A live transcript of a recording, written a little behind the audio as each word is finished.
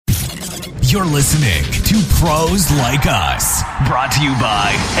You're listening to Pros Like Us, brought to you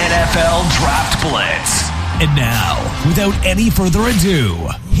by NFL Draft Blitz. And now, without any further ado,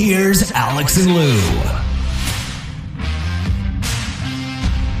 here's Alex and Lou.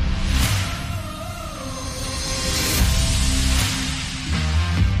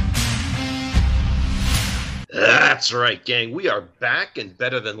 That's right, gang. We are back and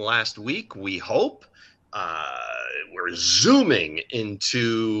better than last week, we hope. We're zooming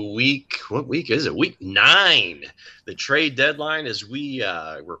into what week is it? Week 9. The trade deadline as we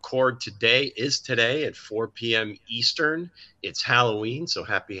record today is today at 4 p.m. Eastern. It's Halloween, so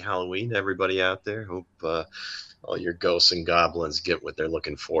happy Halloween to everybody out there. Hope all your ghosts and goblins get what they're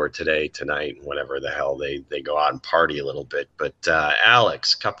looking for today, tonight, whenever the hell they go out and party a little bit. But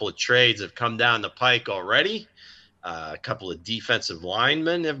Alex, a couple of trades have come down the pike already. A couple of defensive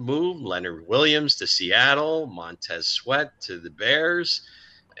linemen have moved. Leonard Williams to Seattle, Montez Sweat to the Bears.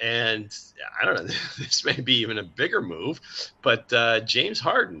 And I don't know, this may be even a bigger move, but James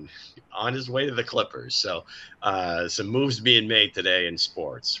Harden on his way to the Clippers. So some moves being made today in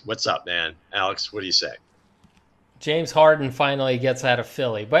sports. What's up, man? Alex, what do you say? James Harden finally gets out of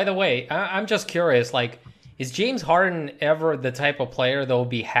Philly. By the way, I'm just curious, is James Harden ever the type of player that will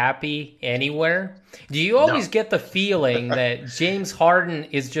be happy anywhere? Do you always get the feeling that James Harden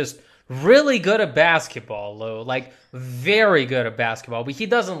is just really good at basketball, Lou? Very good at basketball, but he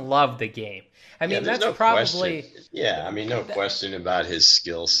doesn't love the game. I mean, that's no probably... question. Yeah, I mean, no question about his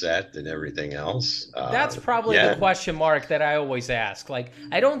skill set and everything else. That's probably the question mark that I always ask.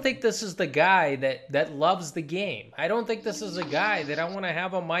 I don't think this is the guy that loves the game. I don't think this is a guy that I want to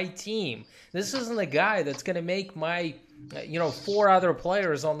have on my team. This isn't a guy that's going to make my, 4 other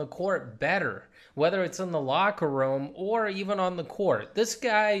players on the court better, whether it's in the locker room or even on the court. This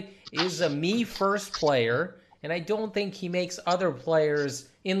guy is a me-first player, and I don't think he makes other players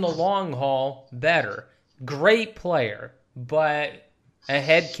in the long haul better. Great player, but a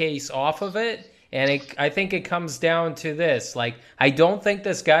head case off of it. And I think it comes down to this. I don't think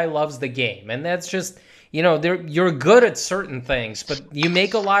this guy loves the game. And that's just, you're good at certain things, but you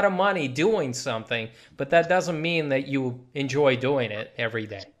make a lot of money doing something, but that doesn't mean that you enjoy doing it every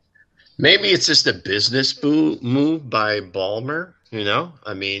day. Maybe it's just a business move by Ballmer.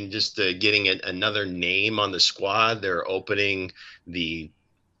 I mean, just getting another name on the squad. They're opening the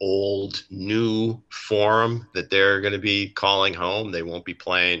old new forum that they're going to be calling home. They won't be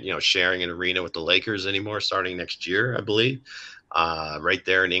playing, sharing an arena with the Lakers anymore starting next year, I believe. Right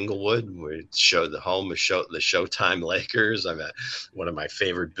there in Inglewood, where it showed the home of the Showtime Lakers. One of my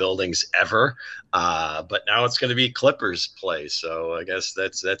favorite buildings ever. But now it's going to be Clippers play. So I guess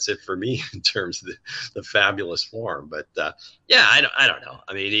that's it for me in terms of the fabulous form. But I don't know.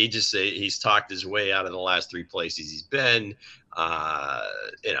 I mean, he's talked his way out of the last 3 places he's been.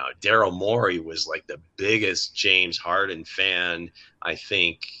 Daryl Morey was the biggest James Harden fan, I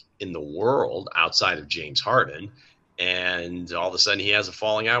think, in the world outside of James Harden. And all of a sudden he has a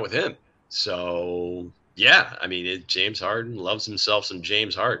falling out with him. So, yeah, I mean, James Harden loves himself some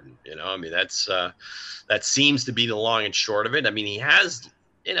James Harden. I mean, that seems to be the long and short of it. I mean, he has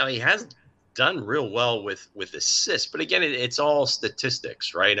done real well with assists. But again, it's all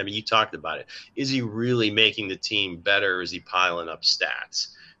statistics, right? I mean, you talked about it. Is he really making the team better? Or is he piling up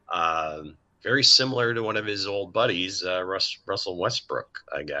stats? Very similar to one of his old buddies, Russell Westbrook,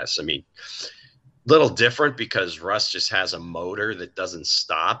 I guess. I mean, little different because Russ just has a motor that doesn't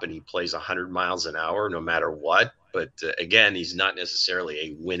stop and he plays 100 miles an hour no matter what. But again, he's not necessarily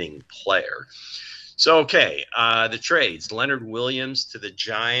a winning player. So, okay, the trades. Leonard Williams to the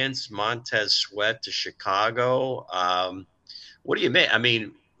Giants, Montez Sweat to Chicago. What do you make? I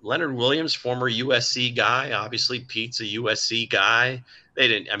mean, Leonard Williams, former USC guy. Obviously, Pete's a USC guy.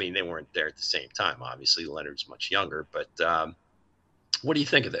 They weren't there at the same time. Obviously, Leonard's much younger, but what do you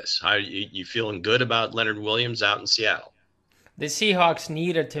think of this? How you feeling good about Leonard Williams out in Seattle? The Seahawks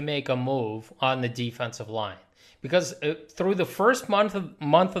needed to make a move on the defensive line because through the first month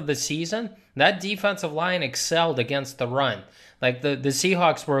of the season, that defensive line excelled against the run. The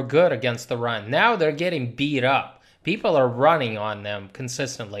Seahawks were good against the run. Now they're getting beat up. People are running on them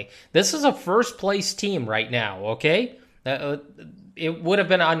consistently. This is a first-place team right now, okay? It would have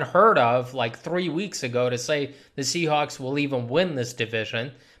been unheard of 3 weeks ago to say the Seahawks will even win this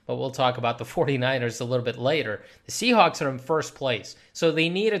division, but we'll talk about the 49ers a little bit later. The Seahawks are in first place, so they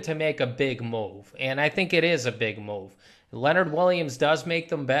needed to make a big move, and I think it is a big move. Leonard Williams does make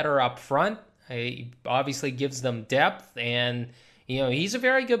them better up front. He obviously gives them depth, and he's a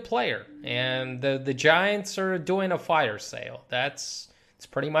very good player. And the Giants are doing a fire sale. That's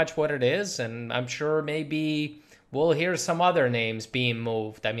pretty much what it is, and I'm sure maybe we'll hear some other names being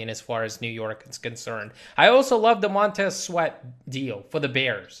moved. I mean, as far as New York is concerned. I also love the Montez Sweat deal for the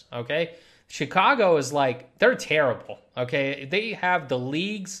Bears, okay? Chicago is like, they're terrible, okay? They have the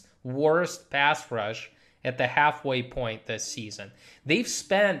league's worst pass rush at the halfway point this season.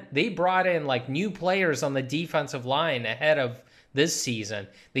 They brought in like new players on the defensive line ahead of this season.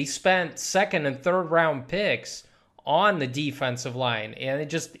 They spent second and third round picks on the defensive line, and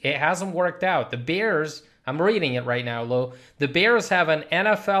it hasn't worked out. The Bears, I'm reading it right now, Lou. The Bears have an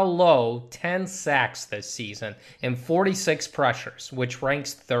NFL low 10 sacks this season and 46 pressures, which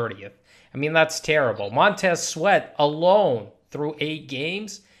ranks 30th. I mean, that's terrible. Montez Sweat alone through 8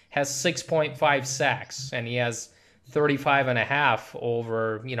 games has 6.5 sacks, and he has 35.5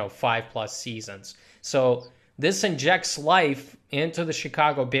 over, 5+ seasons. So this injects life into the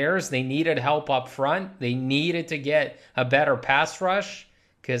Chicago Bears. They needed help up front. They needed to get a better pass rush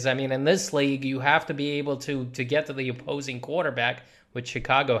because, I mean, in this league, you have to be able to get to the opposing quarterback, which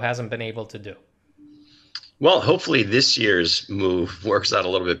Chicago hasn't been able to do. Well, hopefully this year's move works out a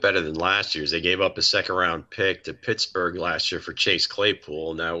little bit better than last year's. They gave up a second-round pick to Pittsburgh last year for Chase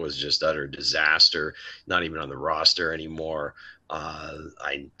Claypool, and that was just utter disaster, not even on the roster anymore.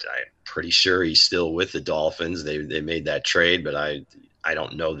 I'm pretty sure he's still with the Dolphins. They made that trade, but I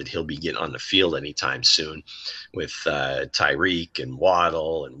don't know that he'll be getting on the field anytime soon with Tyreek and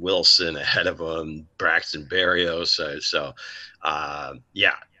Waddle and Wilson ahead of him, Braxton Berrios. So,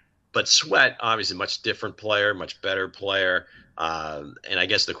 yeah. But Sweat, obviously, much different player, much better player. And I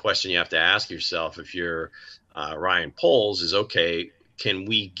guess the question you have to ask yourself if you're Ryan Poles is, okay, can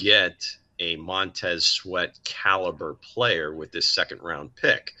we get a Montez Sweat caliber player with this second-round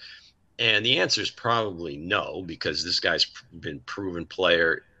pick? And the answer is probably no, because this guy's been proven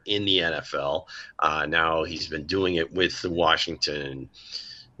player in the NFL. Now he's been doing it with the Washington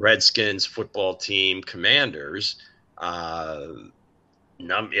Redskins football team, Commanders.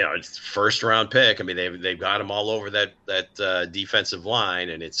 It's first round pick. I mean, they've got him all over that defensive line,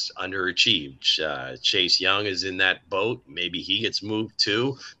 and it's underachieved. Chase Young is in that boat. Maybe he gets moved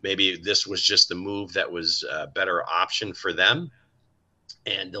too. Maybe this was just the move that was a better option for them,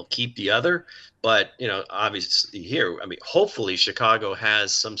 and they'll keep the other. But obviously here, I mean, hopefully Chicago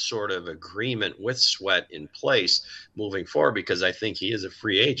has some sort of agreement with Sweat in place moving forward, because I think he is a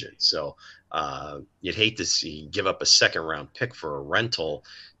free agent. So you'd hate to give up a second round pick for a rental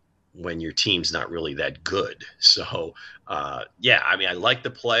when your team's not really that good. So yeah, I mean, I like the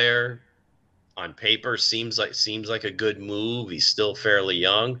player on paper. Seems like a good move. He's still fairly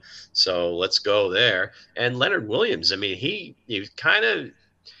young, so let's go there. And Leonard Williams, I mean, he kind of,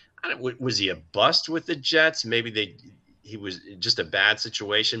 was he a bust with the Jets? Maybe he was just a bad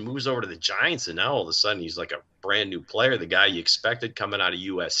situation, moves over to the Giants, and now all of a sudden he's like a brand new player, the guy you expected coming out of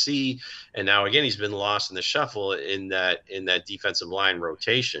USC. And now again, he's been lost in the shuffle in that defensive line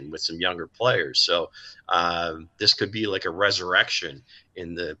rotation with some younger players. So this could be like a resurrection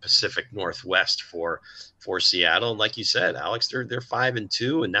in the Pacific Northwest for Seattle. And like you said, Alex, they're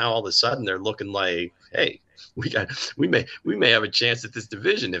 5-2, and now all of a sudden they're looking like, hey, we may have a chance at this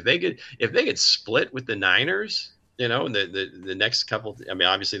division if they get split with the Niners. The next couple, I mean,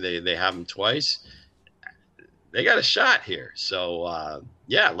 obviously they have them twice. They got a shot here. So,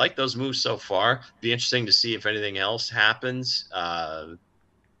 yeah, I like those moves so far. Be interesting to see if anything else happens.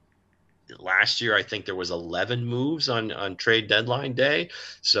 Last year, I think there was 11 moves on trade deadline day.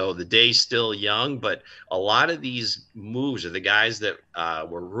 So the day's still young, but a lot of these moves, or the guys that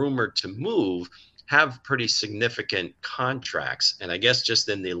were rumored to move, have pretty significant contracts. And I guess just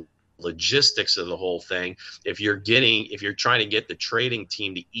in the logistics of the whole thing, if you're trying to get the trading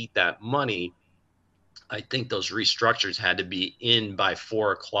team to eat that money, I think those restructures had to be in by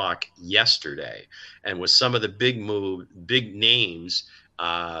 4:00 yesterday. And with some of the big names,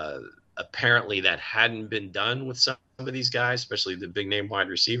 apparently that hadn't been done with some of these guys, especially the big name wide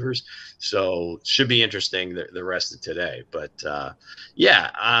receivers. So should be interesting the rest of today. But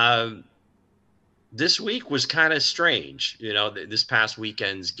this week was kind of strange. This past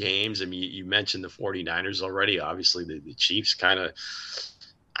weekend's games, I mean, you mentioned the 49ers already. Obviously, the Chiefs kind of,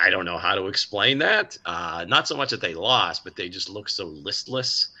 I don't know how to explain that. Not so much that they lost, but they just look so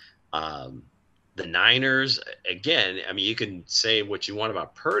listless. The Niners, again, I mean, you can say what you want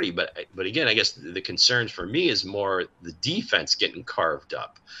about Purdy, but again, I guess the concerns for me is more the defense getting carved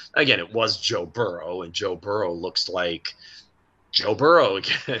up. Again, it was Joe Burrow, and Joe Burrow looks like Joe Burrow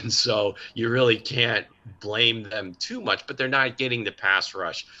again. So you really can't blame them too much, but they're not getting the pass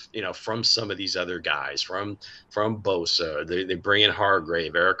rush, from some of these other guys, from Bosa. They bring in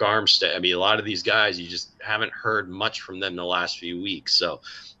Hargrave, Eric Armstead. I mean, a lot of these guys, you just haven't heard much from them the last few weeks. So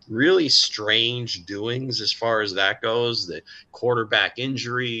really strange doings as far as that goes. The quarterback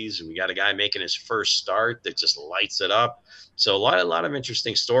injuries, we got a guy making his first start that just lights it up. So a lot of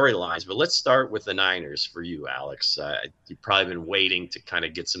interesting storylines. But let's start with the Niners for you, Alex. You've probably been waiting to kind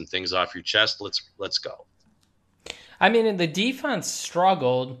of get some things off your chest. Let's go. I mean, the defense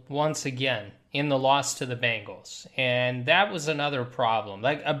struggled once again in the loss to the Bengals. And that was another problem,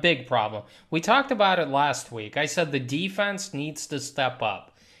 like a big problem. We talked about it last week. I said the defense needs to step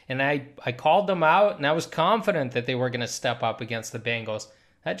up. And I called them out, and I was confident that they were going to step up against the Bengals.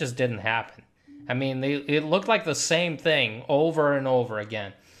 That just didn't happen. I mean, it looked like the same thing over and over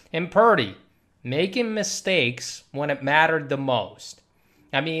again. And Purdy, making mistakes when it mattered the most.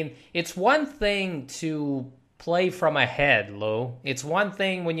 I mean, it's one thing to play from ahead, Lou. It's one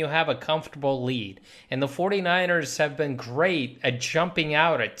thing when you have a comfortable lead. And the 49ers have been great at jumping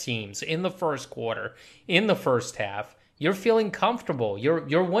out at teams in the first quarter, in the first half. You're feeling comfortable.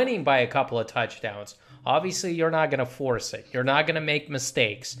 You're winning by a couple of touchdowns. Obviously, you're not going to force it. You're not going to make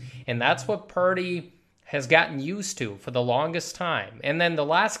mistakes. And that's what Purdy has gotten used to for the longest time. And then the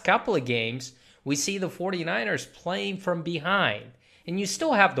last couple of games, we see the 49ers playing from behind. And you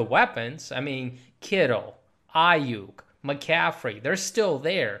still have the weapons. I mean, Kittle, Ayuk, McCaffrey, they're still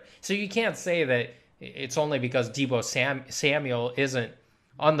there. So you can't say that it's only because Deebo Samuel isn't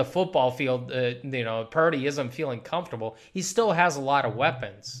on the football field, Purdy isn't feeling comfortable. He still has a lot of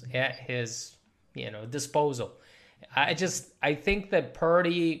weapons at his, disposal. I think that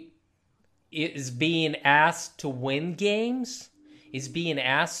Purdy is being asked to win games, is being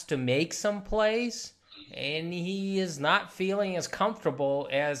asked to make some plays, and he is not feeling as comfortable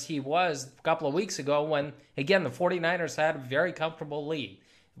as he was a couple of weeks ago when, again, the 49ers had a very comfortable lead.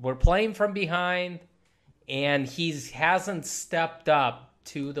 We're playing from behind, and he hasn't stepped up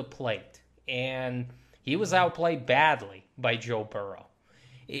to the plate. And he was outplayed badly by Joe Burrow.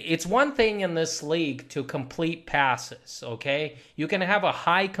 It's one thing in this league to complete passes, okay? You can have a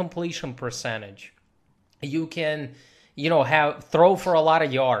high completion percentage. You can throw for a lot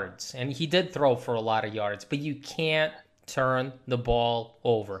of yards, and he did throw for a lot of yards, but you can't turn the ball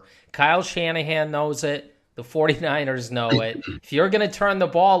over. Kyle Shanahan knows it. The 49ers know it. If you're going to turn the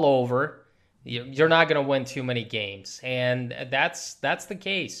ball over, you're not going to win too many games, and that's the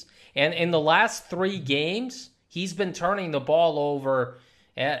case. And in the last 3 games, he's been turning the ball over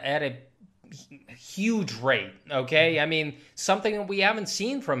at a huge rate, okay? I mean, something that we haven't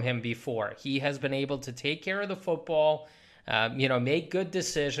seen from him before. He has been able to take care of the football, make good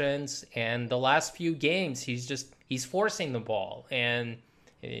decisions, and the last few games, he's forcing the ball, and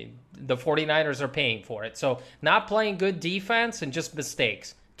the 49ers are paying for it. So not playing good defense and just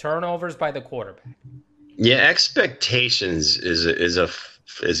mistakes. Turnovers by the quarterback. Yeah, expectations is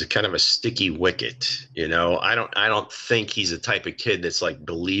a kind of a sticky wicket. I don't think he's the type of kid that's like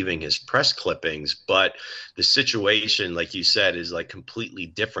believing his press clippings, but the situation, like you said, is like completely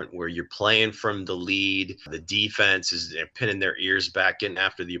different where you're playing from the lead. The defense is pinning their ears back in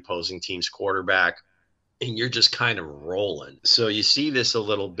after the opposing team's quarterback, and you're just kind of rolling. So you see this a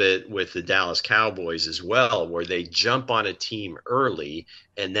little bit with the Dallas Cowboys as well, where they jump on a team early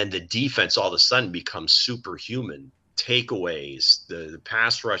and then the defense all of a sudden becomes superhuman. Takeaways, the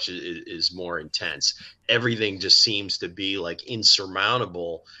pass rush is more intense. Everything just seems to be like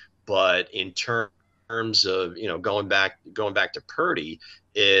insurmountable. But in terms of, going back to Purdy,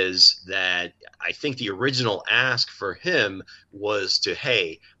 is that I think the original ask for him was to,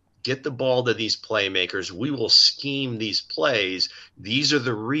 hey, get the ball to these playmakers. We will scheme these plays. These are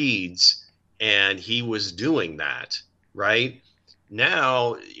the reads. And he was doing that, right?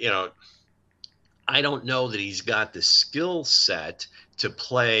 Now, I don't know that he's got the skill set to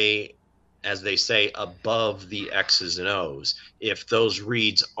play, as they say, above the X's and O's. If those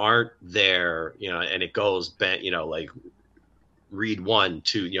reads aren't there, and it goes, like read 1,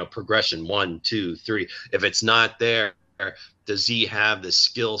 2, progression 1, 2, 3. If it's not there, does he have the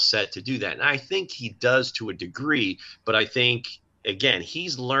skill set to do that? And I think he does to a degree, but I think, again,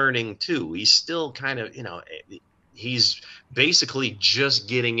 he's learning too. He's still kind of, he's basically just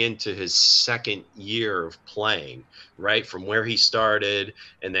getting into his second year of playing, right? From where he started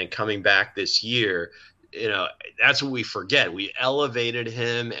and then coming back this year. That's what we forget. We elevated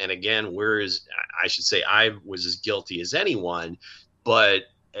him. And again, I was as guilty as anyone, but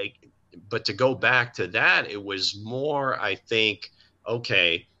to go back to that, it was more, I think,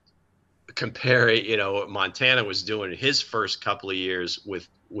 okay, compare it, Montana was doing his first couple of years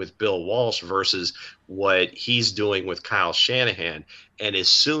with Bill Walsh versus what he's doing with Kyle Shanahan. And as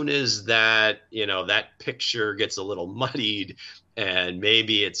soon as that, that picture gets a little muddied and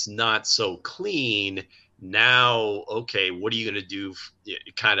maybe it's not so clean, Now, okay, what are you going to do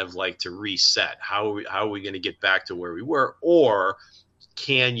kind of like to reset? How are we going to get back to where we were? Or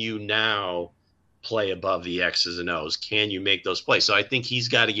can you now play above the X's and O's? Can you make those plays? So I think he's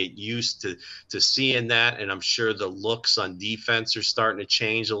got to get used to seeing that. And I'm sure the looks on defense are starting to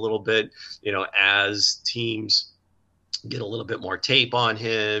change a little bit, as teams get a little bit more tape on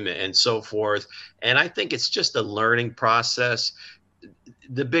him and so forth. And I think it's just a learning process.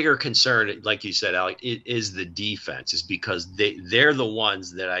 The bigger concern, like you said, Alec, is the defense, is because they're the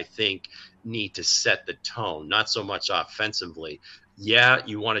ones that I think need to set the tone, not so much offensively. Yeah,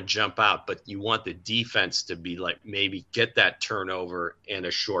 you want to jump out, but you want the defense to be like, maybe get that turnover in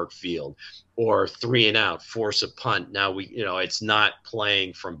a short field or 3 and out, force a punt. Now it's not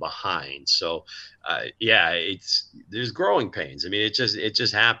playing from behind. So there's growing pains. I mean, it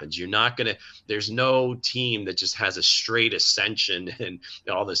just happens. There's no team that just has a straight ascension and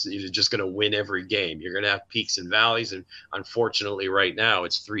all this. You're just going to win every game. You're going to have peaks and valleys. And unfortunately right now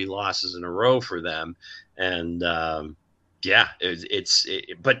it's 3 losses in a row for them. And,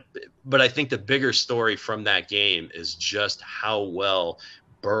 but I think the bigger story from that game is just how well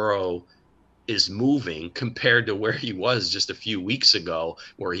Burrow is moving compared to where he was just a few weeks ago,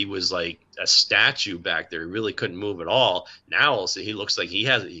 where he was like a statue back there. He really couldn't move at all. Now also he looks like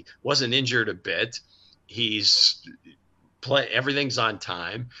he wasn't injured a bit. He's everything's on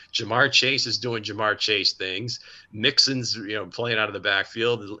time. Jamar Chase is doing Jamar Chase things. Mixon's, playing out of the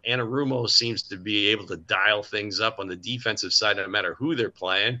backfield. Anarumo seems to be able to dial things up on the defensive side, no matter who they're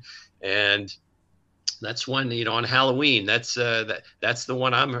playing. And that's one, on Halloween, that's the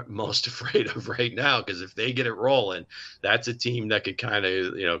one I'm most afraid of right now, because if they get it rolling, that's a team that could kind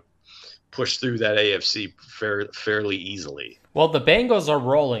of, push through that AFC fairly easily. Well, the Bengals are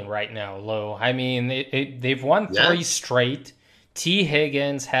rolling right now, Lou. I mean, they've won 3 straight. T.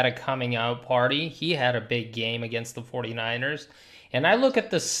 Higgins had a coming out party. He had a big game against the 49ers. And I look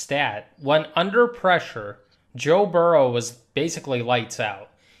at the stat. When under pressure, Joe Burrow was basically lights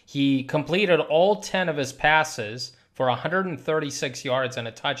out. He completed all 10 of his passes for 136 yards and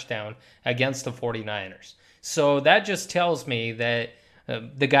a touchdown against the 49ers. So that just tells me that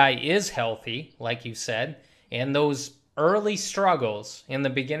the guy is healthy, like you said, and those early struggles in the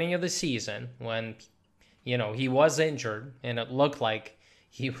beginning of the season when, he was injured and it looked like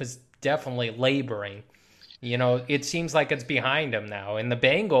he was definitely laboring, it seems like it's behind him now. And the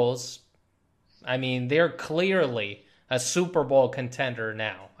Bengals, I mean, they're clearly a Super Bowl contender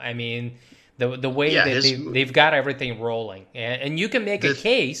now. I mean, the way that they've got everything rolling. And you can make a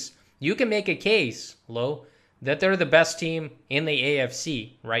case, Lo, that they're the best team in the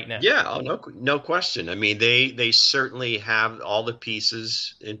AFC right now. Yeah, no question. I mean, they certainly have all the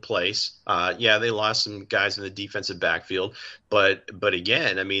pieces in place. They lost some guys in the defensive backfield, but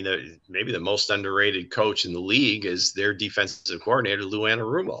again, I mean, maybe the most underrated coach in the league is their defensive coordinator, Lou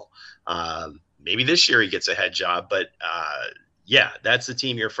Anarumo. Maybe this year he gets a head job, but that's the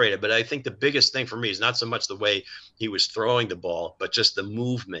team you're afraid of. But I think the biggest thing for me is not so much the way he was throwing the ball, but just the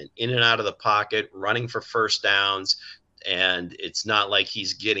movement in and out of the pocket, running for first downs. And it's not like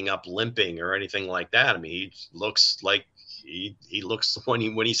he's getting up limping or anything like that. I mean, he looks like he looks when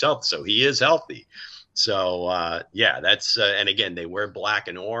he's healthy. So he is healthy. So that's and again, they wear black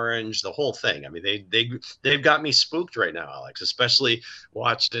and orange, the whole thing. I mean, they've got me spooked right now, Alex, especially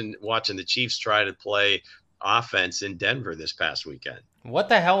watching the Chiefs try to play offense in Denver this past weekend. What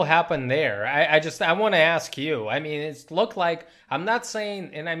the hell happened there? I want to ask you. I mean, it's looked like, I'm not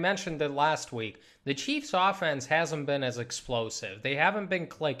saying, and I mentioned it last week, the Chiefs offense hasn't been as explosive. They haven't been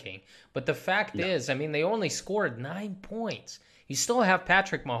clicking. But the fact is, I mean, they only scored 9 points. You still have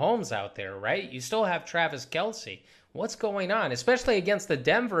Patrick Mahomes out there, right? You still have Travis Kelce. What's going on? Especially against the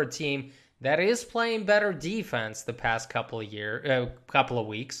Denver team that is playing better defense the past couple of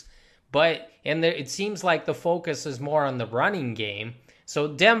weeks. But it seems like the focus is more on the running game. So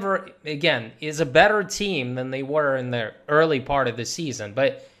Denver, again, is a better team than they were in the early part of the season.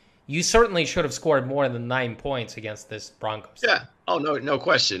 But you certainly should have scored more than 9 points against this Broncos. Yeah. Oh, no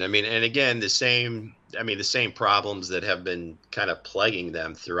question. I mean, and again, the same problems that have been kind of plaguing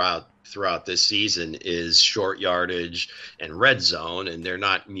them throughout this season is short yardage and red zone, and they're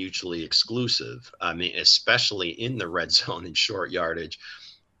not mutually exclusive. I mean, especially in the red zone and short yardage.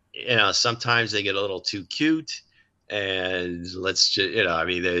 Sometimes they get a little too cute, and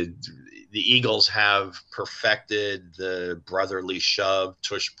the Eagles have perfected the brotherly shove,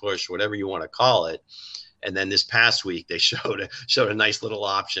 tush push, whatever you want to call it. And then this past week they showed a nice little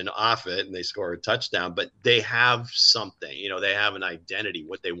option off it, and they scored a touchdown. But they have something, they have an identity.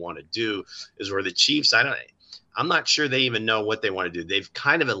 What they want to do is where the Chiefs, I'm not sure they even know what they want to do. They've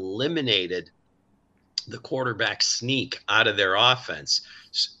kind of eliminated the quarterback sneak out of their offense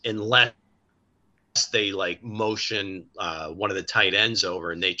unless they like motion one of the tight ends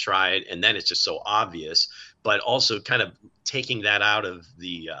over and they try it, and then it's just so obvious. But also kind of taking that out of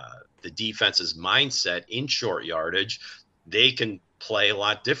the defense's mindset in short yardage, they can play a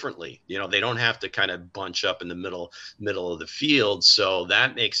lot differently. They don't have to kind of bunch up in the middle of the field, so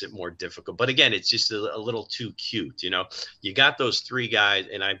that makes it more difficult. But again, it's just a little too cute. You got those three guys,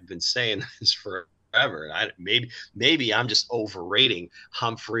 and I've been saying this forever. And maybe I'm just overrating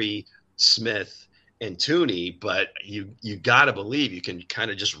Humphrey, Smith, and Tooney, but you got to believe you can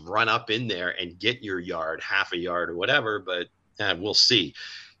kind of just run up in there and get your yard, half a yard or whatever, but we'll see.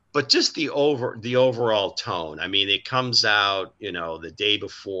 But just the overall tone. I mean, it comes out, the day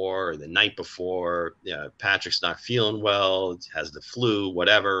before or the night before, Patrick's not feeling well, has the flu,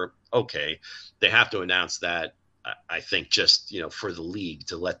 whatever. Okay. They have to announce that, I think, just, for the league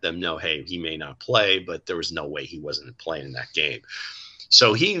to let them know, hey, he may not play, but there was no way he wasn't playing in that game.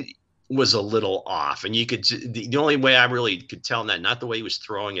 So he was a little off, and you could, the only way I really could tell that, not the way he was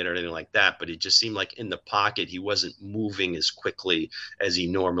throwing it or anything like that, but it just seemed like in the pocket he wasn't moving as quickly as he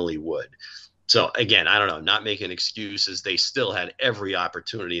normally would. So again, I don't know, not making excuses. They still had every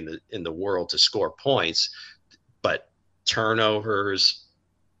opportunity in the world to score points, but turnovers,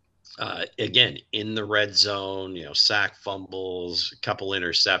 again, in the red zone, sack fumbles, a couple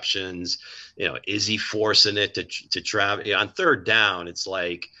interceptions, is he forcing it to travel on third down? It's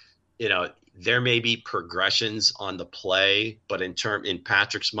like, there may be progressions on the play, but in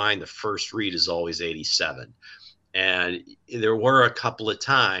Patrick's mind, the first read is always 87. And there were a couple of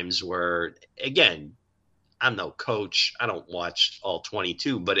times where, again, I'm no coach, I don't watch all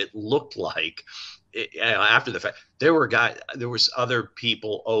 22, but it looked like after the fact, there was other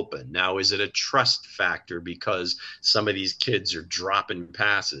people open. Now, is it a trust factor because some of these kids are dropping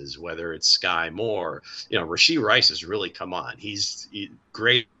passes, whether it's Sky Moore, Rashee Rice has really come on. He's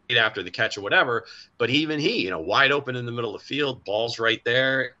great after the catch or whatever, but even he, wide open in the middle of the field, ball's right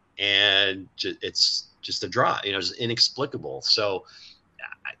there, and it's just a draw, it's inexplicable. So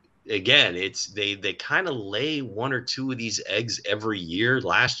again, it's they kind of lay one or two of these eggs every year.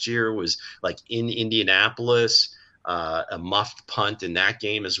 Last year was like in Indianapolis, a muffed punt in that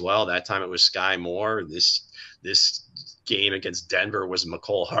game as well. That time it was Sky Moore. This game against Denver was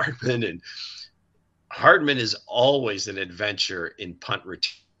Mecole Hardman, and Hardman is always an adventure in punt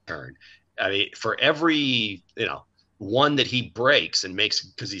return. I mean, for every one that he breaks and makes,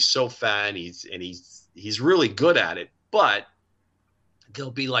 because he's so fat and he's really good at it, but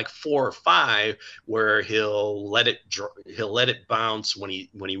there'll be like 4 or 5 where he'll let it bounce when he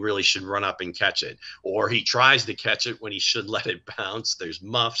really should run up and catch it, or he tries to catch it when he should let it bounce. There's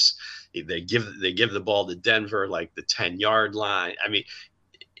muffs. They give the ball to Denver like the 10-yard line. I mean,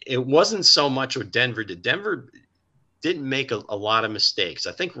 it wasn't so much what Denver did. Denver didn't make a lot of mistakes.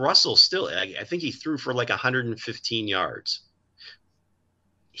 I think Russell I think he threw for like 115 yards.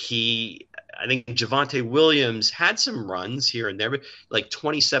 I think Javonte Williams had some runs here and there, but like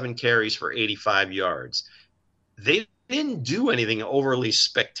 27 carries for 85 yards. They didn't do anything overly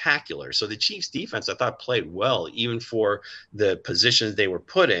spectacular. So the Chiefs defense, I thought, played well, even for the positions they were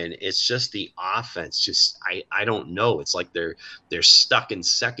put in. It's just the offense. I don't know. It's like they're stuck in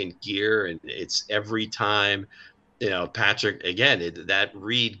second gear, and it's every time, Patrick, again, that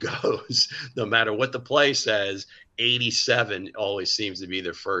read goes, no matter what the play says, 87 always seems to be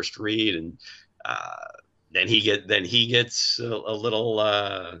the first read. And then he gets a little,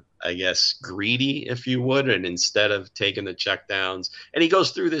 I guess, greedy, if you would. And instead of taking the checkdowns, and he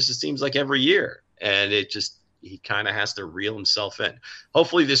goes through this, it seems like every year, and he kind of has to reel himself in.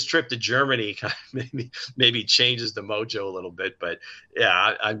 Hopefully this trip to Germany kind of maybe changes the mojo a little bit, but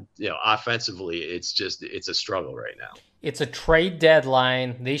yeah, I'm offensively, it's a struggle right now. It's a trade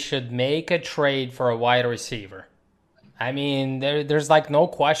deadline. They should make a trade for a wide receiver. I mean, there's like no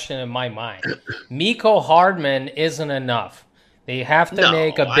question in my mind. Mecole Hardman isn't enough. They have to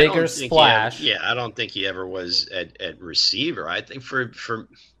make a bigger splash. I don't think he ever was at receiver. I think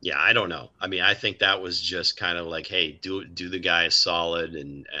I don't know. I mean, I think that was just kind of like, hey, do the guy a solid,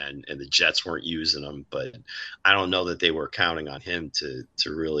 and the Jets weren't using him, but I don't know that they were counting on him to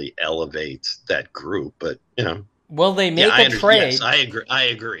really elevate that group. But will they make a trade? Yes, I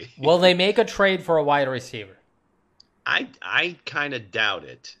agree. Will they make a trade for a wide receiver? I kind of doubt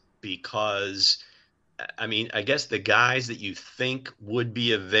it, because I mean, I guess the guys that you think would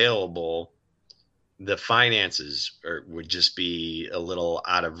be available, the finances would just be a little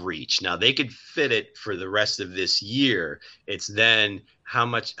out of reach. Now, they could fit it for the rest of this year. It's then how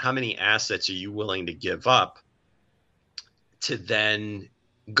many assets are you willing to give up to then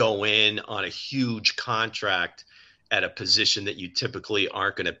go in on a huge contract at a position that you typically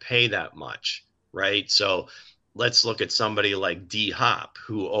aren't going to pay that much, right? So let's look at somebody like D Hop,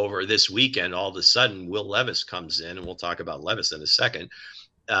 who over this weekend, all of a sudden, Will Levis comes in, and we'll talk about Levis in a second.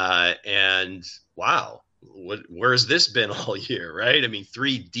 And wow, where's this been all year, right? I mean,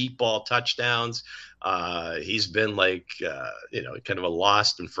 3 deep ball touchdowns. He's been like, kind of a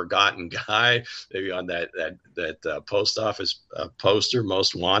lost and forgotten guy, maybe on that post office poster,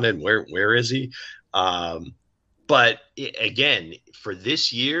 most wanted. Where is he? But again, for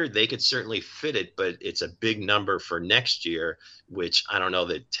this year, they could certainly fit it, but it's a big number for next year, which I don't know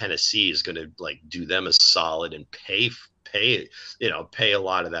that Tennessee is going to like do them a solid and pay a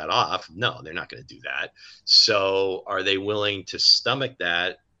lot of that off. No, they're not going to do that. So are they willing to stomach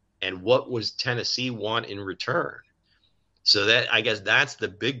that? And what was Tennessee want in return? So that, I guess that's the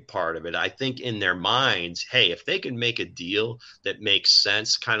big part of it. I think in their minds, hey, if they can make a deal that makes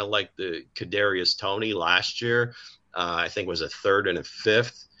sense, kind of like the Kadarius Toney last year, I think was a 3rd and a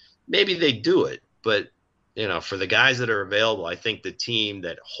 5th, maybe they do it. But, for the guys that are available, I think the team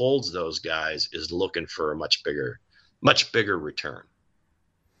that holds those guys is looking for a much bigger return.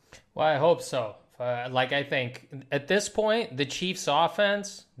 Well, I hope so. I think at this point, the Chiefs'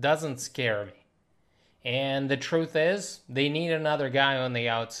 offense doesn't scare me. And the truth is, they need another guy on the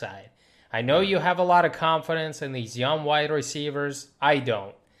outside. I know you have a lot of confidence in these young wide receivers. I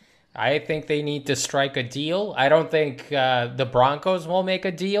don't. I think they need to strike a deal. I don't think the Broncos will make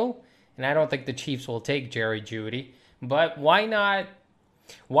a deal. And I don't think the Chiefs will take Jerry Jeudy. But why not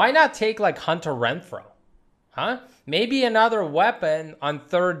take like Hunter Renfrow? Huh? Maybe another weapon on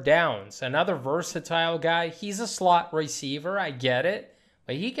 3rd downs. Another versatile guy. He's a slot receiver. I get it.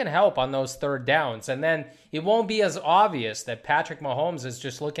 But he can help on those 3rd downs. And then it won't be as obvious that Patrick Mahomes is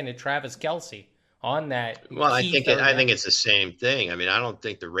just looking at Travis Kelce on that. Well, I think it's the same thing. I mean, I don't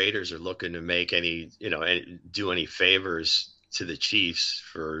think the Raiders are looking to make do any favors to the Chiefs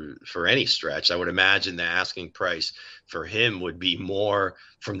for any stretch. I would imagine the asking price for him would be more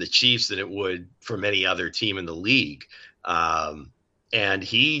from the Chiefs than it would from any other team in the league. And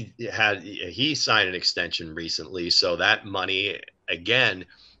he signed an extension recently, so that money, again,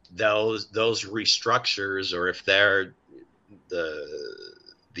 those restructures, or if they're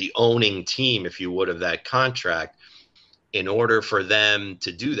the owning team, if you would, of that contract, in order for them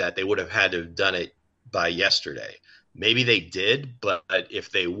to do that, they would have had to have done it by yesterday. Maybe they did, but if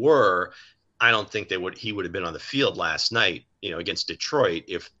they were, I don't think he would have been on the field last night, against Detroit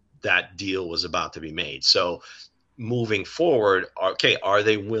if that deal was about to be made. So moving forward, okay, are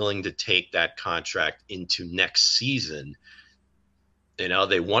they willing to take that contract into next season?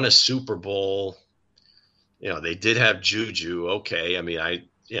 They won a Super Bowl. They did have Juju. Okay. I mean,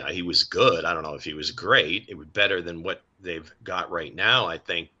 he was good. I don't know if he was great. It was better than what they've got right now, I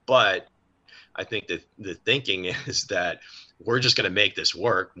think. But I think that the thinking is that we're just going to make this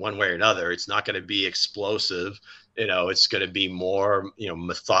work one way or another. It's not going to be explosive. It's going to be more,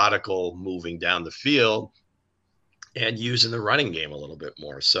 methodical, moving down the field and using the running game a little bit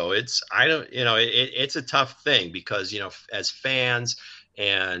more. So it's a tough thing because, as fans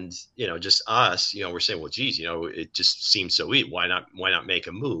and, just us, we're saying, well, geez, it just seems so easy. Why not make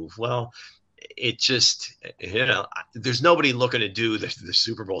a move? Well, it just, there's nobody looking to do the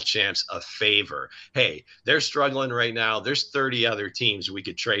Super Bowl champs a favor. Hey, they're struggling right now. There's 30 other teams we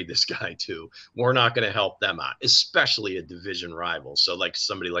could trade this guy to. We're not going to help them out, especially a division rival. So like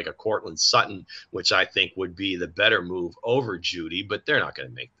somebody like a Cortland Sutton, which I think would be the better move over Jeudy, but they're not going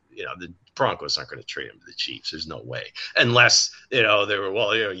to make, the Broncos aren't going to trade him to the Chiefs. There's no way, unless they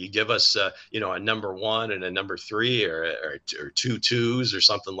were, you give us a number 1 and a number 3 or 2 twos or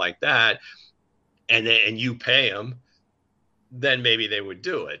something like that, and you pay them, then maybe they would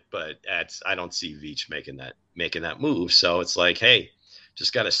do it. But I don't see Veach making that move. So it's like, hey,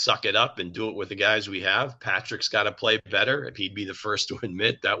 just got to suck it up and do it with the guys we have. Patrick's got to play better. If he'd be the first to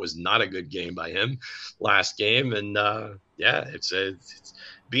admit that was not a good game by him last game. And it's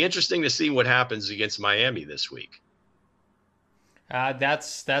be interesting to see what happens against Miami this week.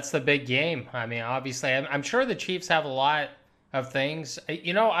 That's the big game. I mean, obviously, I'm sure the Chiefs have a lot of things.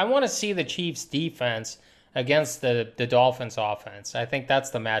 I want to see the Chiefs defense against the Dolphins offense. I think that's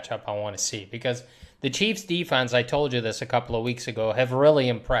the matchup I want to see, because the Chiefs defense, I told you this a couple of weeks ago, have really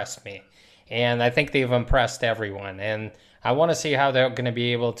impressed me. And I think they've impressed everyone. And I want to see how they're going to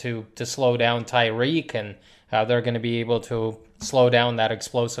be able to slow down Tyreek, and how they're going to be able to slow down that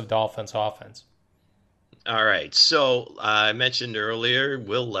explosive Dolphins offense. All right. So I mentioned earlier,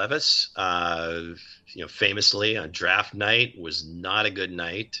 Will Levis, famously on draft night was not a good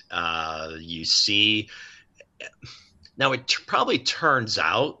night. You see, Now it probably turns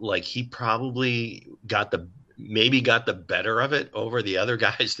out like he probably maybe got the better of it over the other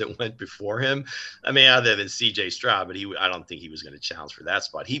guys that went before him. I mean, other than CJ Stroud, but I don't think he was going to challenge for that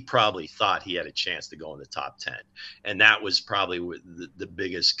spot. He probably thought he had a chance to go in the top 10. And that was probably the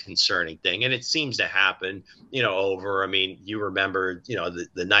biggest concerning thing. And it seems to happen, I mean, you remember,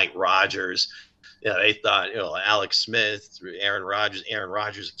 the night Rodgers, they thought, Alex Smith, Aaron Rodgers,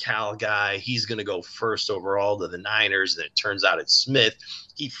 a Cal guy, he's going to go first overall to the Niners. And it turns out it's Smith.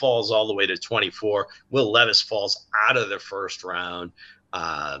 He falls all the way to 24. Will Levis falls out of the first round.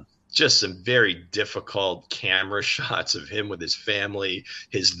 Just some very difficult camera shots of him with his family,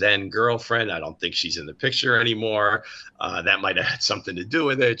 his then girlfriend. I don't think she's in the picture anymore. That might have had something to do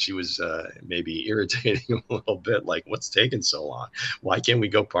with it. She was maybe irritating him a little bit, like, what's taking so long? Why can't we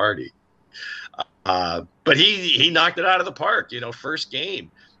go party? But he knocked it out of the park, first game.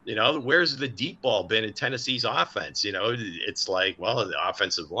 Where's the deep ball been in Tennessee's offense? It's like, well, the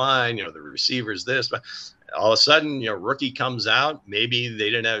offensive line, the receivers, this, but all of a sudden, rookie comes out. Maybe they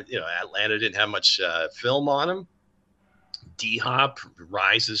didn't have, Atlanta didn't have much film on him. D-Hop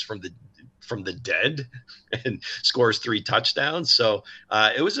rises from the dead and scores 3 touchdowns. So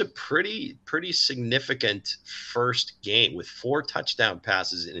it was a pretty significant first game with 4 touchdown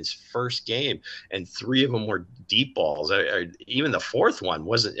passes in his first game, and 3 of them were deep balls. Even the 4th one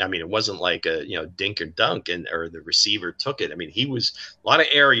it wasn't like a dink or dunk or the receiver took it. I mean, he was a lot of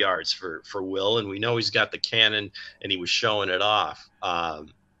air yards for Will, and we know he's got the cannon and he was showing it off.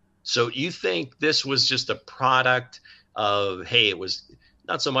 So you think this was just a product of, hey, it was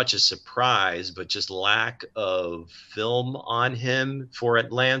not so much a surprise, but just lack of film on him for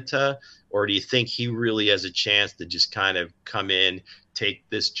Atlanta? Or do you think he really has a chance to just kind of come in, take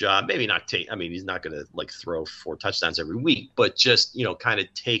this job, maybe not take, I mean, he's not going to like throw 4 touchdowns every week, but just, kind of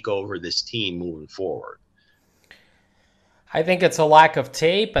take over this team moving forward? I think it's a lack of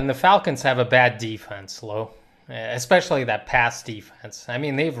tape, and the Falcons have a bad defense, Lou, especially that pass defense. I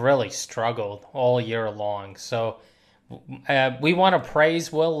mean, they've really struggled all year long. So we want to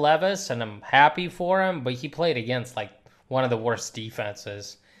praise Will Levis, and I'm happy for him, but he played against like one of the worst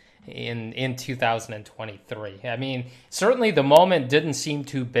defenses in 2023. I mean, certainly the moment didn't seem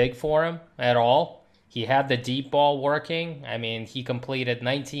too big for him at all. He had the deep ball working. I mean, he completed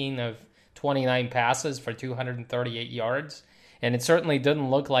 19 of 29 passes for 238 yards, and it certainly didn't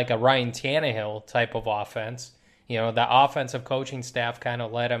look like a Ryan Tannehill type of offense. The offensive coaching staff kind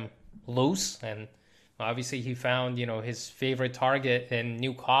of let him loose, and obviously he found, his favorite target in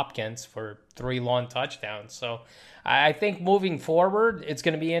Nuke Hopkins for 3 long touchdowns. So I think moving forward, it's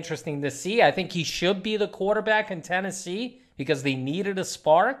going to be interesting to see. I think he should be the quarterback in Tennessee because they needed a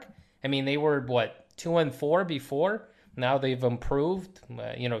spark. I mean, they were, 2-4 before? Now they've improved,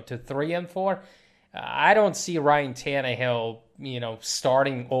 to 3-4. I don't see Ryan Tannehill,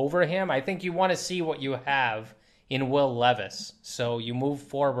 starting over him. I think you want to see what you have in Will Levis. So you move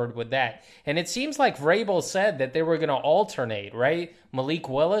forward with that. And it seems like Vrabel said that they were going to alternate, right? Malik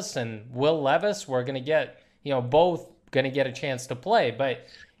Willis and Will Levis were going to get, both going to get a chance to play. But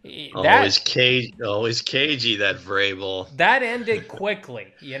always cagey, that Vrabel. That ended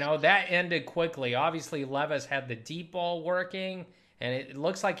quickly. Obviously, Levis had the deep ball working, and it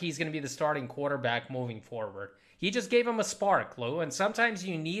looks like he's going to be the starting quarterback moving forward. He just gave him a spark, Lou, and sometimes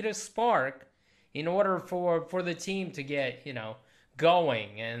you need a spark in order for the team to get,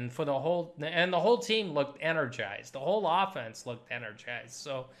 going, and the whole team looked energized. The whole offense looked energized.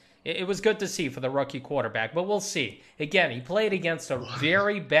 So it was good to see for the rookie quarterback, but we'll see. Again, he played against a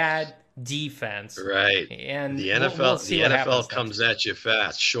very bad defense. Right. And the NFL comes at you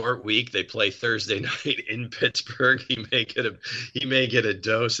fast. Short week. They play Thursday night in Pittsburgh. He may get a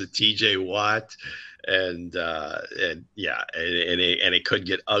dose of TJ Watt. And it could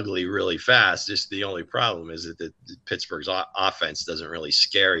get ugly really fast. Just the only problem is that Pittsburgh's offense doesn't really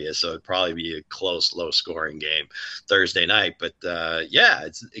scare you, so it'd probably be a close, low-scoring game Thursday night. But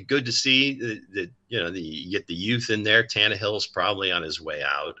it's good to see that you get the youth in there. Tannehill's probably on his way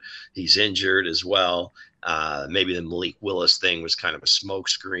out. He's injured as well. Maybe the Malik Willis thing was kind of a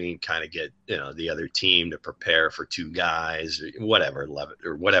smokescreen, kind of get the other team to prepare for 2 guys, or whatever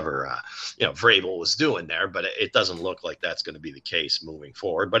Vrabel was doing there. But it doesn't look like that's going to be the case moving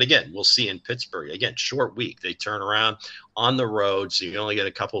forward. But again, we'll see in Pittsburgh. Again, short week. They turn around on the road, so you only get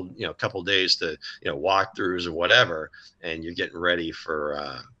a couple days to walkthroughs or whatever, and you're getting ready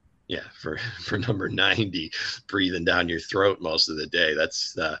for number 90 breathing down your throat most of the day.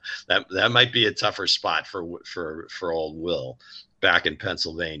 That's that might be a tougher spot for old Will back in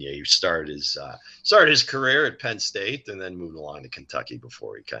Pennsylvania. He started his career at Penn State and then moved along to Kentucky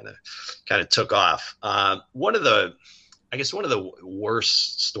before he kind of took off. One of the I guess one of the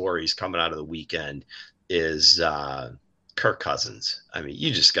worst stories coming out of the weekend is Kirk Cousins. I mean,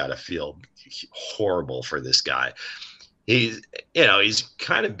 you just got to feel horrible for this guy. He's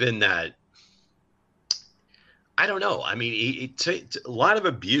kind of been that. I don't know. I mean, a lot of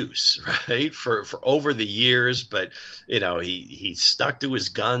abuse, right, for over the years. But he stuck to his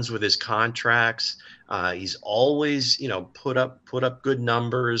guns with his contracts. He's always put up good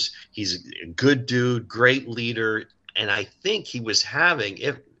numbers. He's a good dude, great leader, and I think he was having,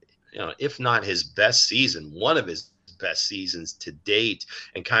 if not his best season, one of his best seasons to date,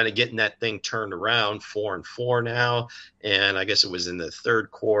 and kind of getting that thing turned around. 4-4 now, and I guess it was in the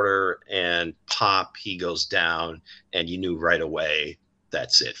third quarter, and pop, he goes down, and you knew right away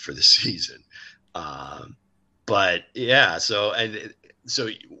that's it for the season. But yeah, so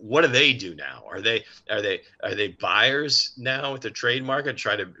what do they do now? Are they buyers now with the trade market,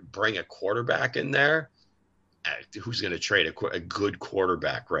 try to bring a quarterback in there? Who's going to trade a good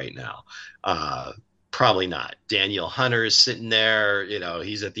quarterback right now? Probably not. Daniel Hunter is sitting there.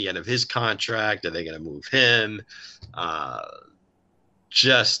 He's at the end of his contract. Are they going to move him? I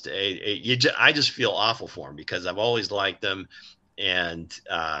just feel awful for him because I've always liked him, and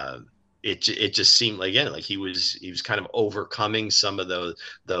it just seemed like he was kind of overcoming some of those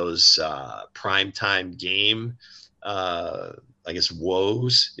primetime game I guess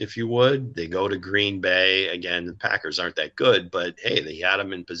woes, if you would. They go to Green Bay again. The Packers aren't that good, but hey, they had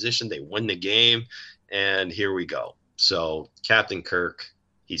them in position. They win the game. And here we go. So Captain Kirk,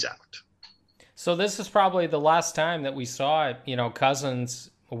 he's out. So this is probably the last time that we saw,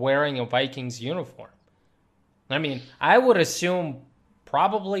 Cousins wearing a Vikings uniform. I mean, I would assume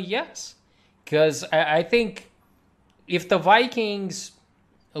probably yes. Because I think if the Vikings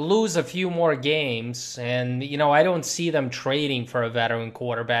lose a few more games, and, I don't see them trading for a veteran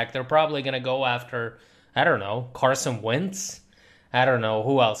quarterback, they're probably going to go after, I don't know, Carson Wentz. I don't know,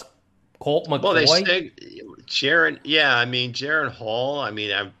 who else? Colt McCoy. Well, they say Jaron Hall. I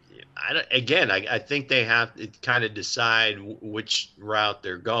mean, I think they have to kind of decide which route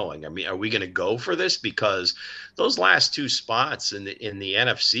they're going. I mean, are we going to go for this because those last two spots in the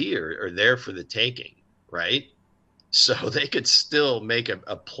NFC are there for the taking, right? So they could still make a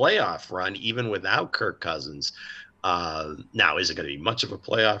playoff run even without Kirk Cousins. Now, is it going to be much of a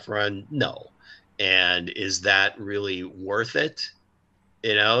playoff run? No. And is that really worth it?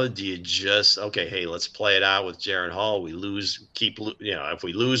 Do you just, okay, hey, let's play it out with Jaron Hall. We lose, if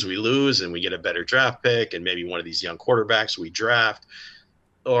we lose, we lose, and we get a better draft pick and maybe one of these young quarterbacks we draft.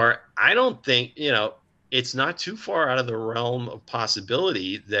 Or I don't think, it's not too far out of the realm of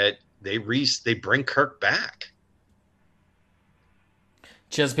possibility that they bring Kirk back.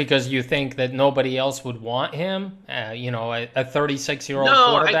 Just because you think that nobody else would want him, a 36-year-old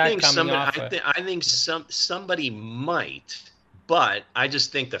quarterback coming off. I think somebody might. But I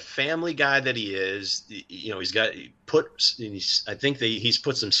just think the family guy that he is, I think he's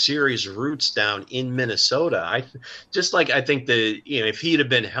put some serious roots down in Minnesota. I think if he'd have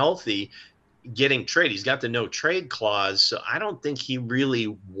been healthy, getting traded, he's got the no trade clause. So I don't think he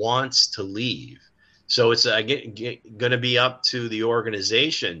really wants to leave. So it's going to be up to the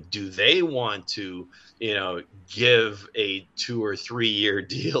organization. Do they want to, give a 2 or 3 year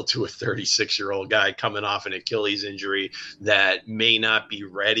deal to a 36-year-old guy coming off an Achilles injury that may not be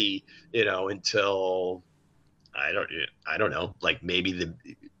ready, until I don't know, like maybe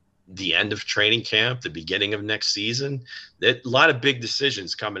the end of training camp, the beginning of next season? A lot of big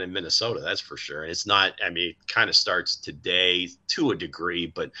decisions coming in Minnesota, that's for sure. And it's not, it kind of starts today to a degree,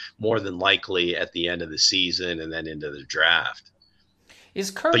 but more than likely at the end of the season and then into the draft.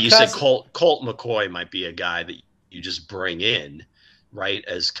 But you said Colt McCoy might be a guy that you just bring in, right,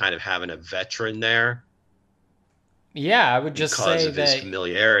 as kind of having a veteran there. Yeah, I would just say that his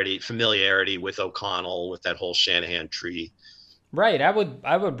familiarity with O'Connell, with that whole Shanahan tree. Right, I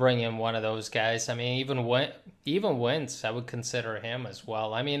would bring in one of those guys. I mean, even Wentz, I would consider him as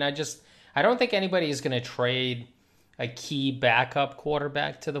well. I mean, I don't think anybody is going to trade a key backup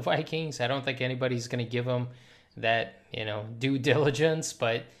quarterback to the Vikings. I don't think anybody's going to give him that, due diligence.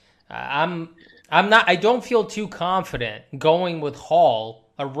 But I don't feel too confident going with Hall,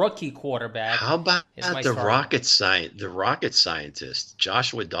 a rookie quarterback. How about the rocket scientist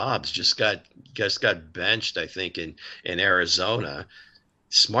Joshua Dobbs just got benched, I think, in Arizona.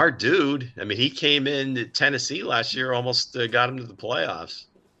 Smart dude. I mean, he came in to Tennessee last year, almost got him to the playoffs.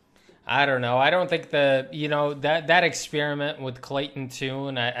 I don't know. I don't think that experiment with Clayton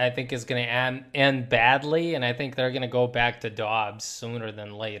Tune, I think, is going to end badly, and I think they're going to go back to Dobbs sooner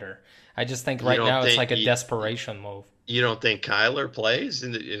than later. I just think now it's like a desperation move. You don't think Kyler plays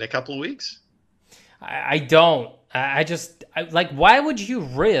in a couple of weeks? I don't. Why would you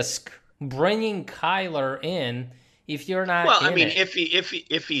risk bringing Kyler in if you're not? Well, I in mean, it?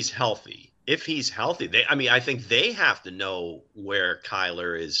 if he's healthy, I think they have to know where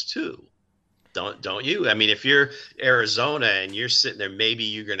Kyler is too. Don't you? I mean, if you're Arizona and you're sitting there, maybe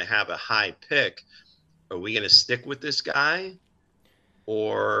you're going to have a high pick. Are we going to stick with this guy,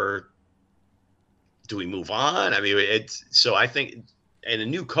 or do we move on? I mean, it's so I think, and a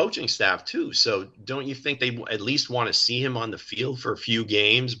new coaching staff too. So don't you think they at least want to see him on the field for a few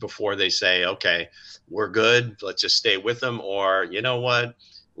games before they say, okay, we're good, let's just stay with him, or you know what?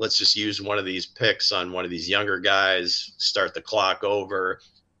 Let's just use one of these picks on one of these younger guys, start the clock over,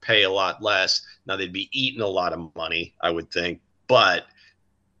 pay a lot less. Now they'd be eating a lot of money, I would think, but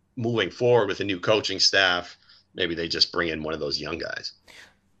moving forward with a new coaching staff, maybe they just bring in one of those young guys.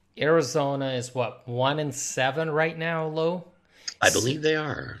 Arizona is what, 1-7 right now, Lou? I believe they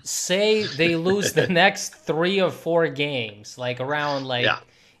are. Say they lose the next 3 or 4 games, and I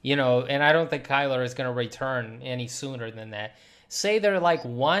don't think Kyler is going to return any sooner than that. Say they're like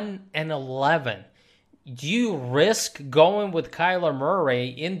 1-11. Do you risk going with Kyler Murray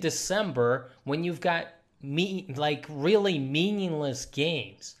in December when you've got really meaningless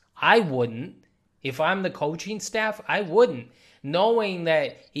games? I wouldn't. If I'm the coaching staff, I wouldn't. Knowing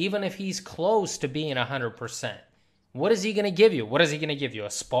that even if he's close to being 100%, what is he going to give you? What is he going to give you?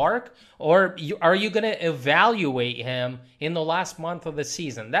 A spark? Or are you going to evaluate him in the last month of the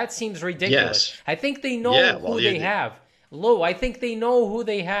season? That seems ridiculous. Yes. I think they know who they have. Lou, I think they know who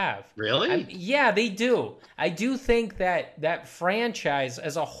they have. Really? Yeah, they do. I do think that franchise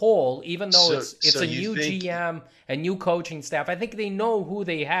as a whole, even though it's a new GM, a new coaching staff, I think they know who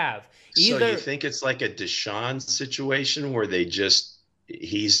they have. So you think it's like a Deshaun situation where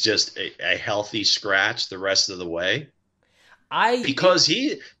he's just a healthy scratch the rest of the way?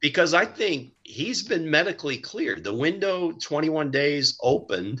 Because I think he's been medically cleared. The window 21 days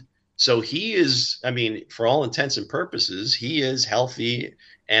opened. So he is, I mean, for all intents and purposes, he is healthy.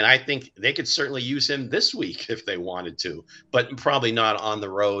 And I think they could certainly use him this week if they wanted to, but probably not on the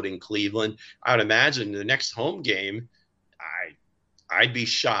road in Cleveland. I would imagine the next home game, I'd be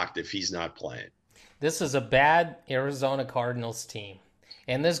shocked if he's not playing. This is a bad Arizona Cardinals team.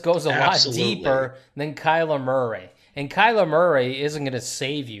 And this goes a lot deeper than Kyler Murray. And Kyler Murray isn't going to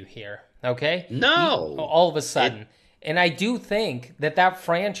save you here, okay? No. All of a sudden. And I do think that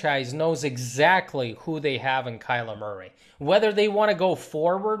franchise knows exactly who they have in Kyler Murray. Whether they want to go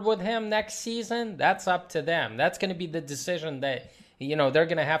forward with him next season, that's up to them. That's going to be the decision that they're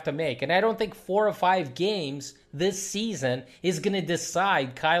going to have to make. And I don't think 4 or 5 games this season is going to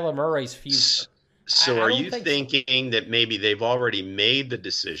decide Kyler Murray's future. So are you thinking that maybe they've already made the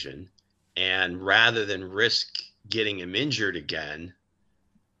decision, and rather than risk getting him injured again,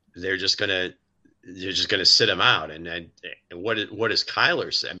 they're just going to sit him out? And what does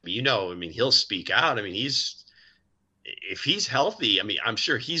Kyler say? I mean, he'll speak out. I mean, if he's healthy, I mean, I'm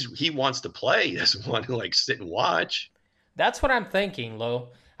sure he wants to play. He doesn't want to sit and watch. That's what I'm thinking, Lou.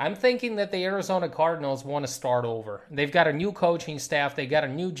 I'm thinking that the Arizona Cardinals want to start over. They've got a new coaching staff. They got a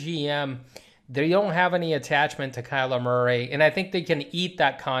new GM. They don't have any attachment to Kyler Murray, and I think they can eat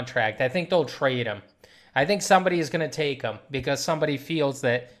that contract. I think they'll trade him. I think somebody is going to take him because somebody feels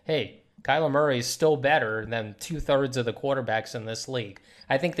that, hey, Kyler Murray is still better than 2/3 of the quarterbacks in this league.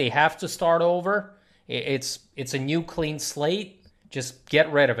 I think they have to start over. It's a new clean slate. Just get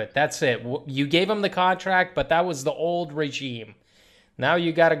rid of it. That's it. You gave him the contract, but that was the old regime. Now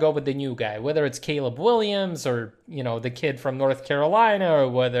you got to go with the new guy, whether it's Caleb Williams or, the kid from North Carolina, or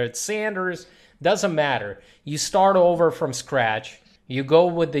whether it's Sanders. Doesn't matter. You start over from scratch. You go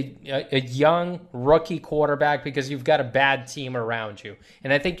with a young rookie quarterback because you've got a bad team around you.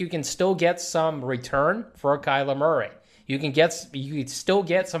 And I think you can still get some return for Kyler Murray. You can still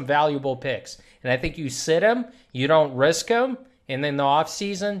get some valuable picks. And I think you sit him, you don't risk him, and in the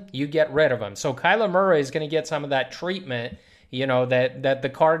offseason, you get rid of him. So Kyler Murray is going to get some of that treatment, that the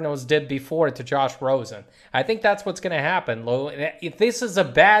Cardinals did before to Josh Rosen. I think that's what's going to happen, Lou. If this is a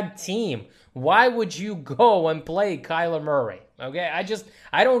bad team, why would you go and play Kyler Murray? Okay,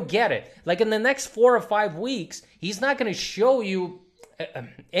 I don't get it. In the next 4 or 5 weeks, he's not going to show you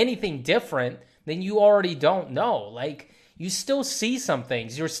anything different than you already don't know. You still see some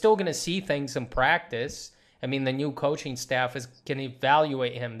things. You're still going to see things in practice. I mean, the new coaching staff can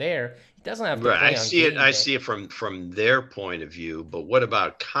evaluate him there. He doesn't have to play I see it from their point of view. But what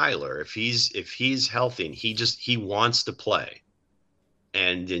about Kyler? If he's healthy and he wants to play,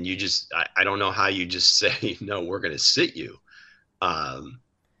 and then I don't know how you just say no, we're going to sit you.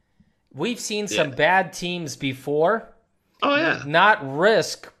 We've seen some bad teams before Oh, yeah. Not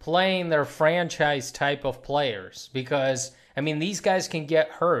risk playing their franchise type of players because, I mean, these guys can get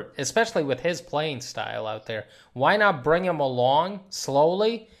hurt, especially with his playing style out there. Why not bring him along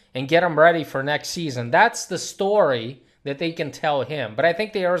slowly and get him ready for next season? That's the story that they can tell him. But I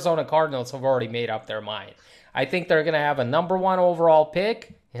think the Arizona Cardinals have already made up their mind. I think they're going to have a number 1 overall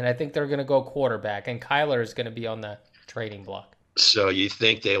pick, and I think they're going to go quarterback, and Kyler is going to be on the trading block. So you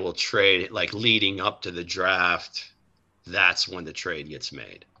think they will trade, like leading up to the draft, that's when the trade gets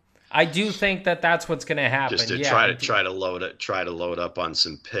made? I do think that that's what's going to happen. Just to try to load up on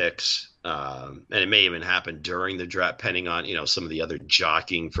some picks, and it may even happen during the draft, depending on some of the other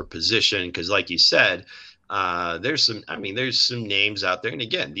jockeying for position. Because, like you said, there's some names out there, and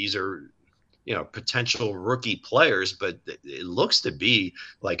again, these are potential rookie players, but it looks to be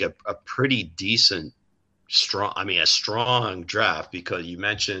like a pretty decent. A strong draft, because you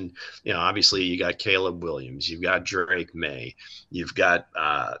mentioned, obviously you got Caleb Williams, you've got Drake May, you've got,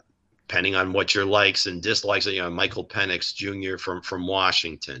 depending on what your likes and dislikes, Michael Penix Jr. from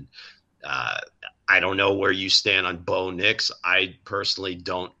Washington. I don't know where you stand on Bo Nix. I personally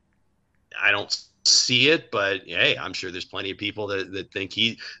don't see it, but hey, I'm sure there's plenty of people that think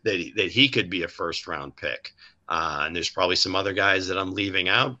that he could be a first round pick. And there's probably some other guys that I'm leaving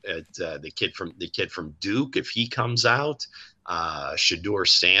out. The kid from Duke, if he comes out, Shedeur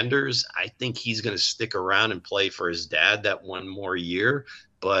Sanders, I think he's going to stick around and play for his dad that one more year,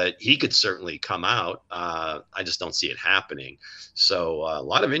 but he could certainly come out. I just don't see it happening. So a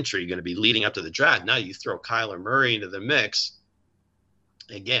lot of intrigue going to be leading up to the draft. Now you throw Kyler Murray into the mix.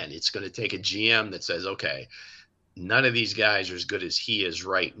 Again, it's going to take a GM that says, okay, none of these guys are as good as he is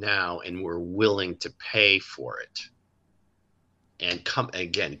right now, and we're willing to pay for it. And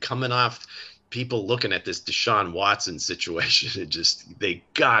coming off people looking at this Deshaun Watson situation, they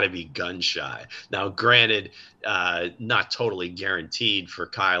got to be gun shy. Now, granted, not totally guaranteed for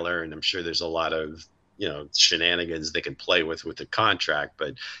Kyler, and I'm sure there's a lot of shenanigans they can play with the contract,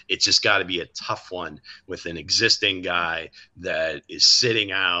 but it's just got to be a tough one with an existing guy that is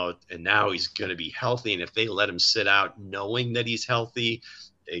sitting out, and now he's going to be healthy. And if they let him sit out knowing that he's healthy,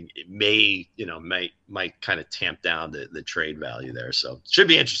 it may, might kind of tamp down the trade value there. So it should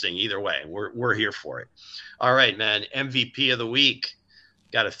be interesting either way. We're here for it. All right, man. MVP of the week.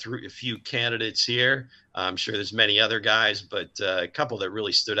 Got a few candidates here. I'm sure there's many other guys, but a couple that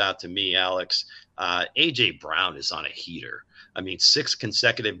really stood out to me, Alex. A.J. Brown is on a heater. 6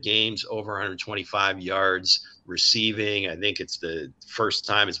 consecutive games, over 125 yards receiving. I think it's the first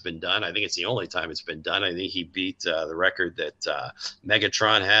time it's been done. I think it's the only time it's been done. I think he beat the record that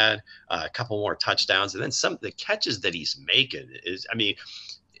Megatron had. A couple more touchdowns. And then some of the catches that he's making is,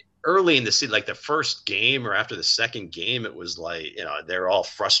 early in the season, like the first game or after the second game, it was like, they're all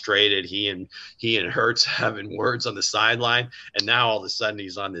frustrated. He and Hurts having words on the sideline. And now all of a sudden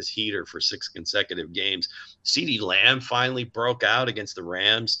he's on this heater for 6 consecutive games. CeeDee Lamb finally broke out against the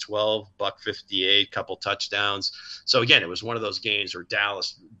Rams, 12, $158, couple touchdowns. So again, it was one of those games where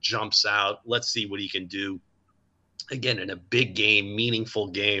Dallas jumps out. Let's see what he can do. Again, in a big game, meaningful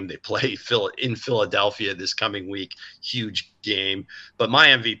game. They play in Philadelphia this coming week. Huge game. But my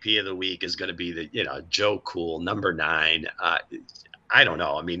MVP of the week is going to be Joe Cool, number 9. I don't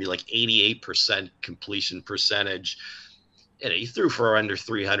know. Like 88% completion percentage. He threw for under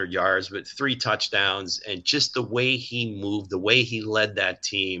 300 yards, but 3 touchdowns. And just the way he moved, the way he led that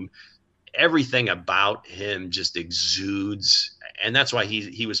team, everything about him just exudes. And that's why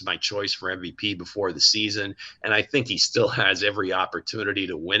he was my choice for MVP before the season. And I think he still has every opportunity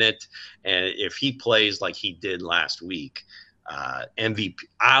to win it. And if he plays like he did last week, MVP,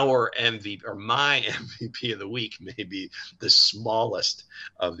 my MVP of the week may be the smallest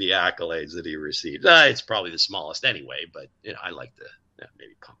of the accolades that he received. It's probably the smallest anyway, but I like to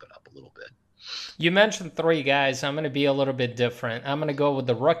maybe pump it up a little bit. You mentioned 3 guys. I'm going to be a little bit different. I'm going to go with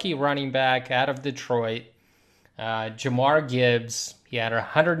the rookie running back out of Detroit, Jahmyr Gibbs. He had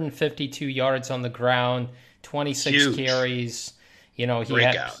 152 yards on the ground, 26 carries.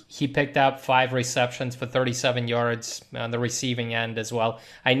 He picked up 5 receptions for 37 yards on the receiving end as well.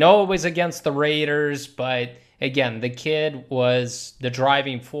 I know it was against the Raiders, but again, the kid was the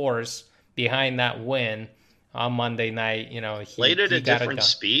driving force behind that win on Monday night. He played at a different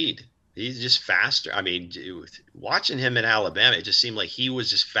speed. He's just faster. Watching him in Alabama, it just seemed like he was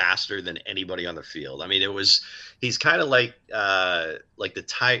just faster than anybody on the field. He's kind of like a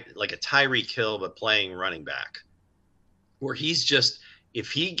Tyreek Hill, but playing running back, where he's just,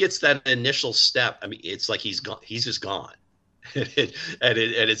 if he gets that initial step, it's like he's gone. He's just gone. And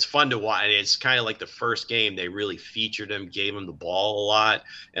it's fun to watch. And it's kind of like the first game they really featured him, gave him the ball a lot,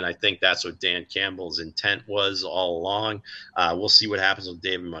 and I think that's what Dan Campbell's intent was all along. We'll see what happens with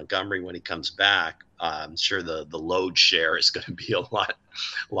David Montgomery when he comes back. I'm sure the load share is going to be a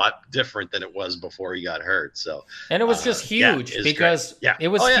lot different than it was before he got hurt. So, and it was just huge because it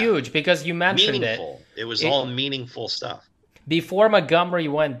was huge because you mentioned meaningful. It was all meaningful stuff. Before Montgomery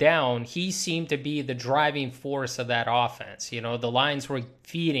went down, he seemed to be the driving force of that offense. You know, the Lions were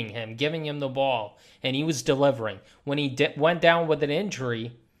feeding him, giving him the ball, and he was delivering. When he went down with an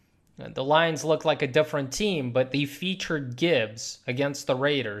injury, the Lions looked like a different team, but they featured Gibbs against the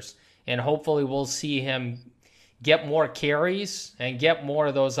Raiders, and hopefully we'll see him get more carries and get more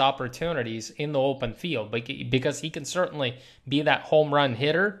of those opportunities in the open field, because he can certainly be that home run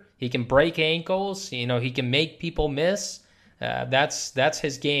hitter. He can break ankles. You know, he can make people miss. That's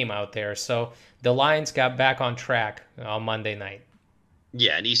his game out there. So the Lions got back on track on Monday night.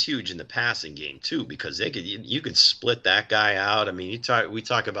 Yeah, and he's huge in the passing game too, because you could split that guy out. I mean, we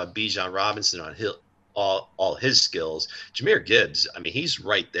talk about Bijan Robinson on all his skills. Jahmyr Gibbs, I mean, he's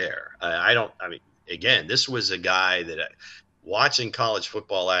right there. Again, this was a guy that watching college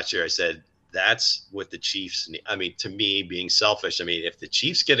football last year, I said, that's what the Chiefs need. I mean, to me, being selfish, I mean, if the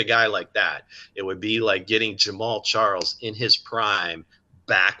Chiefs get a guy like that, it would be like getting Jamal Charles in his prime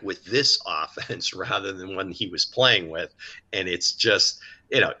back with this offense rather than when he was playing with. And it's just,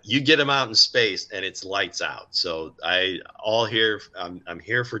 you get him out in space and it's lights out. So I'm here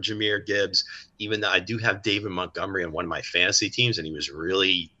for Jahmyr Gibbs, even though I do have David Montgomery on one of my fantasy teams, and he was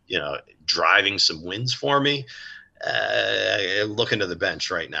really, driving some wins for me. Looking to the bench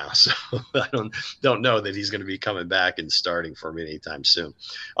right now, so I don't know that he's going to be coming back and starting for me anytime soon.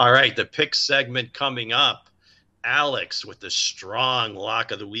 All right, the pick segment coming up. Alex with the strong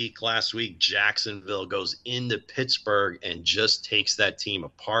lock of the week last week. Jacksonville goes into Pittsburgh and just takes that team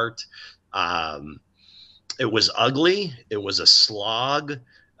apart. It was ugly. It was a slog.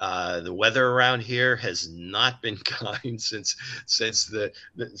 The weather around here has not been kind since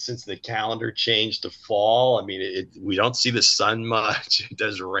the calendar changed to fall. I mean, we don't see the sun much. It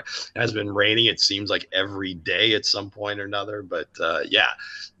has been raining. It seems like every day at some point or another. But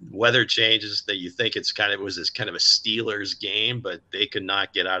weather changes that you think it was this kind of a Steelers game, but they could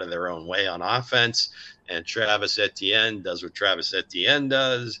not get out of their own way on offense. And Travis Etienne does what Travis Etienne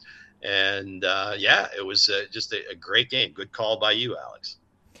does. And it was just a great game. Good call by you, Alex.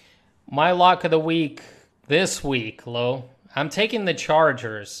 My lock of the week this week, Lo. I'm taking the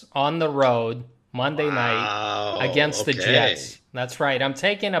Chargers on the road Monday night against the Jets. That's right. I'm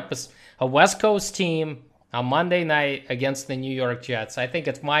taking up a West Coast team on Monday night against the New York Jets. I think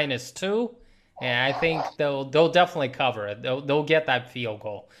it's -2, and I think they'll definitely cover it. They'll get that field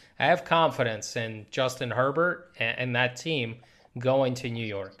goal. I have confidence in Justin Herbert and that team going to New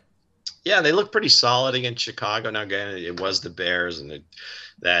York. Yeah, they look pretty solid against Chicago. Now, again, it was the Bears, and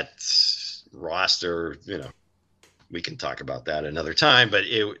that roster, we can talk about that another time. But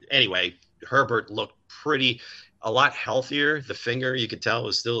anyway, Herbert looked a lot healthier. The finger, you could tell,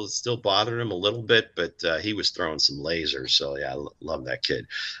 was still bothering him a little bit, but he was throwing some lasers. So, yeah, I love that kid.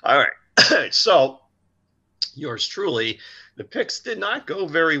 All right. So, yours truly, the picks did not go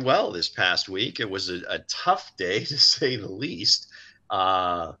very well this past week. It was a tough day, to say the least.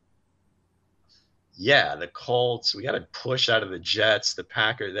 The Colts, we got a push out of the Jets, the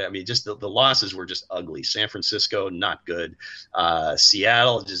Packers. I mean, just the losses were just ugly. San Francisco, not good.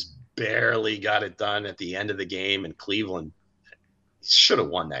 Seattle just barely got it done at the end of the game, and Cleveland should have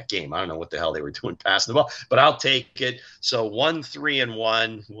won that game. I don't know what the hell they were doing passing the ball, but I'll take it. So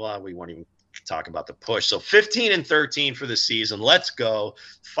 1-3-1. Well, we won't even talk about the push. So 15-13 for the season. Let's go.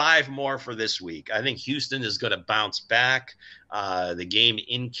 5 more for this week. I think Houston is going to bounce back. The game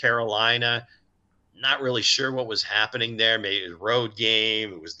in Carolina, not really sure what was happening there. Maybe a road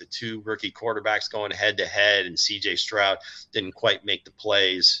game. It was the 2 rookie quarterbacks going head to head, and CJ Stroud didn't quite make the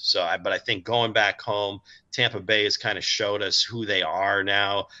plays. But I think going back home, Tampa Bay has kind of showed us who they are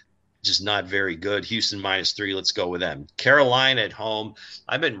now. Just not very good. Houston -3. Let's go with them. Carolina at home.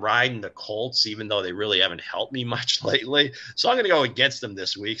 I've been riding the Colts, even though they really haven't helped me much lately. So I'm going to go against them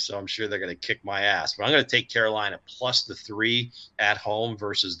this week. So I'm sure they're going to kick my ass. But I'm going to take Carolina +3 at home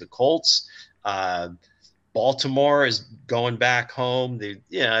versus the Colts. Baltimore is going back home.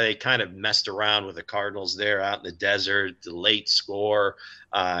 They kind of messed around with the Cardinals there out in the desert. The late score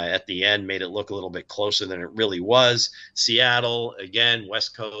at the end made it look a little bit closer than it really was. Seattle, again,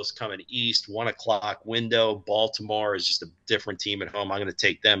 West Coast coming east, 1 o'clock window. Baltimore is just a different team at home. I'm going to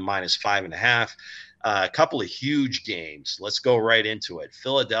take them -5.5. A couple of huge games. Let's go right into it.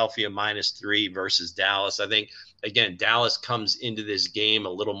 Philadelphia -3 versus Dallas. I think, again, Dallas comes into this game a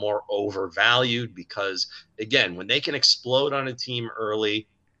little more overvalued because, again, when they can explode on a team early,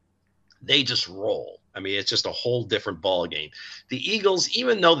 they just roll. I mean, it's just a whole different ball game. The Eagles,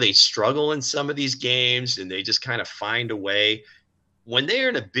 even though they struggle in some of these games and they just kind of find a way, when they're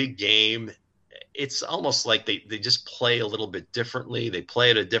in a big game, it's almost like they just play a little bit differently. They play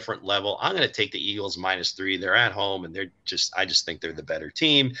at a different level. I'm going to take the Eagles -3. They're at home, and I just think they're the better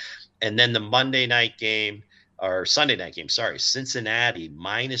team. And then the Sunday night game, sorry, Cincinnati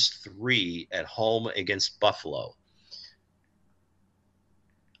 -3 at home against Buffalo.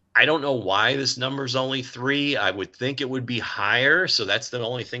 I don't know why this number's only 3. I would think it would be higher. So that's the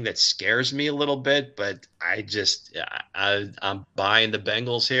only thing that scares me a little bit. But I'm buying the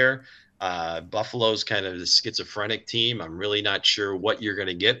Bengals here. Buffalo's kind of the schizophrenic team. I'm really not sure what you're going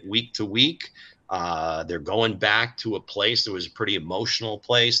to get week to week. They're going back to a place that was a pretty emotional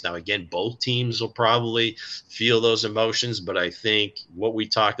place. Now, again, both teams will probably feel those emotions. But I think what we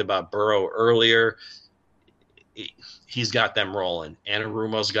talked about Burrow earlier, he's got them rolling.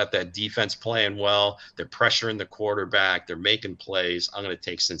 Anarumo's got that defense playing well. They're pressuring the quarterback. They're making plays. I'm going to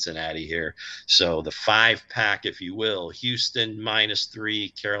take Cincinnati here. So the 5-pack, if you will, Houston -3,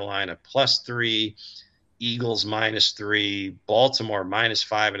 Carolina +3, Eagles -3, Baltimore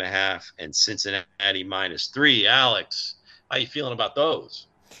 -5.5, and Cincinnati -3. Alex, how you feeling about those?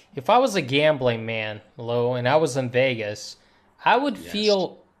 If I was a gambling man, Lou, and I was in Vegas, I would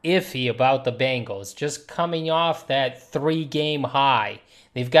feel iffy about the Bengals just coming off that 3-game high.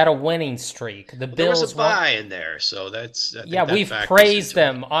 They've got a winning streak. The Bills, there was a bye in there, so we've praised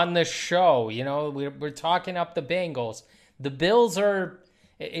them on the show. You know, we're talking up the Bengals. The Bills are.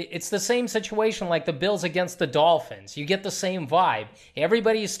 It's the same situation like the Bills against the Dolphins. You get the same vibe.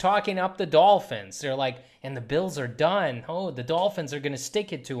 Everybody's talking up the Dolphins. They're like, and the Bills are done. Oh, the Dolphins are going to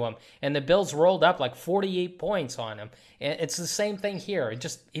stick it to them. And the Bills rolled up like 48 points on them. And it's the same thing here.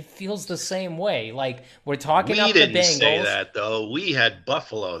 It feels the same way. Like we're talking up the Bengals. We didn't say that though. We had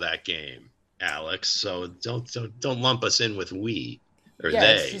Buffalo that game, Alex. So don't lump us in with we or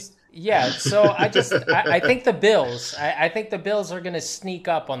they. So I think the Bills. I think the Bills are going to sneak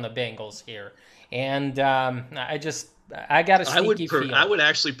up on the Bengals here, and I got a sneaky feeling. I would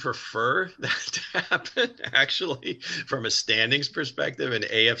actually prefer that to happen. Actually, from a standings perspective, an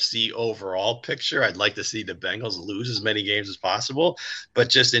AFC overall picture, I'd like to see the Bengals lose as many games as possible. But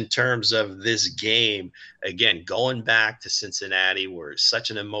just in terms of this game, again, going back to Cincinnati, where it's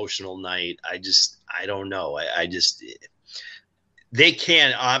such an emotional night, I don't know. They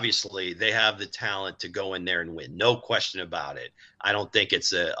can, obviously, they have the talent to go in there and win. No question about it. I don't think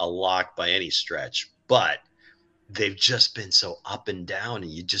it's a lock by any stretch, but they've just been so up and down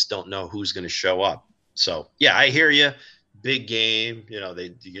and you just don't know who's going to show up. So, yeah, I hear you. Big game,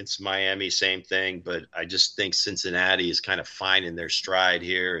 they against Miami, same thing, but I just think Cincinnati is kind of finding their stride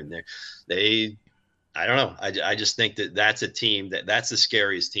here. And I don't know. I just think that's a team that's the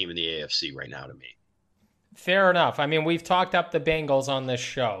scariest team in the AFC right now to me. Fair enough. I mean, we've talked up the Bengals on this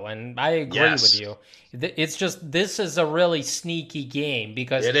show, and I agree with you. It's just this is a really sneaky game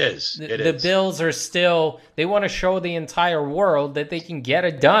because it is. The Bills are still – they want to show the entire world that they can get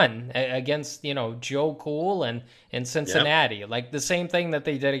it done against, Joe Cool and Cincinnati. Yep. Like the same thing that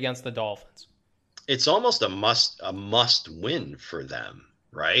they did against the Dolphins. It's almost a must win for them.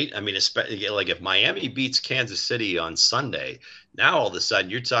 Right? I mean, especially like if Miami beats Kansas City on Sunday, now all of a sudden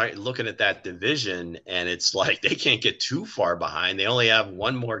you're looking at that division and it's like they can't get too far behind. They only have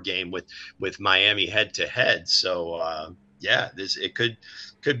one more game with Miami head to head. So it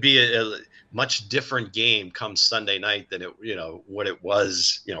could be a much different game come Sunday night than what it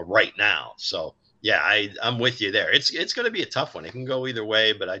was right now. So yeah, I'm with you there. It's going to be a tough one. It can go either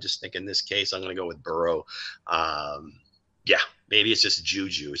way, but I just think in this case I'm going to go with Burrow. Yeah, maybe it's just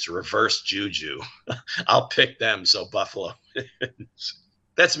juju. It's reverse juju. I'll pick them. So Buffalo.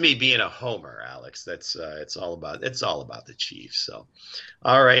 That's me being a homer, Alex. That's it's all about the Chiefs. So,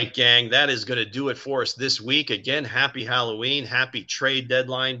 all right, gang, that is going to do it for us this week. Again, happy Halloween, happy trade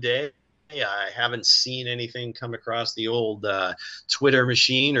deadline day. I haven't seen anything come across the old Twitter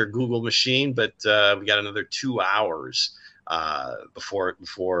machine or Google machine, but we got another 2 hours before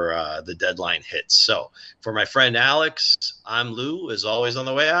the deadline hits. So for my friend Alex, I'm Lou, as always on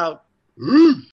the way out.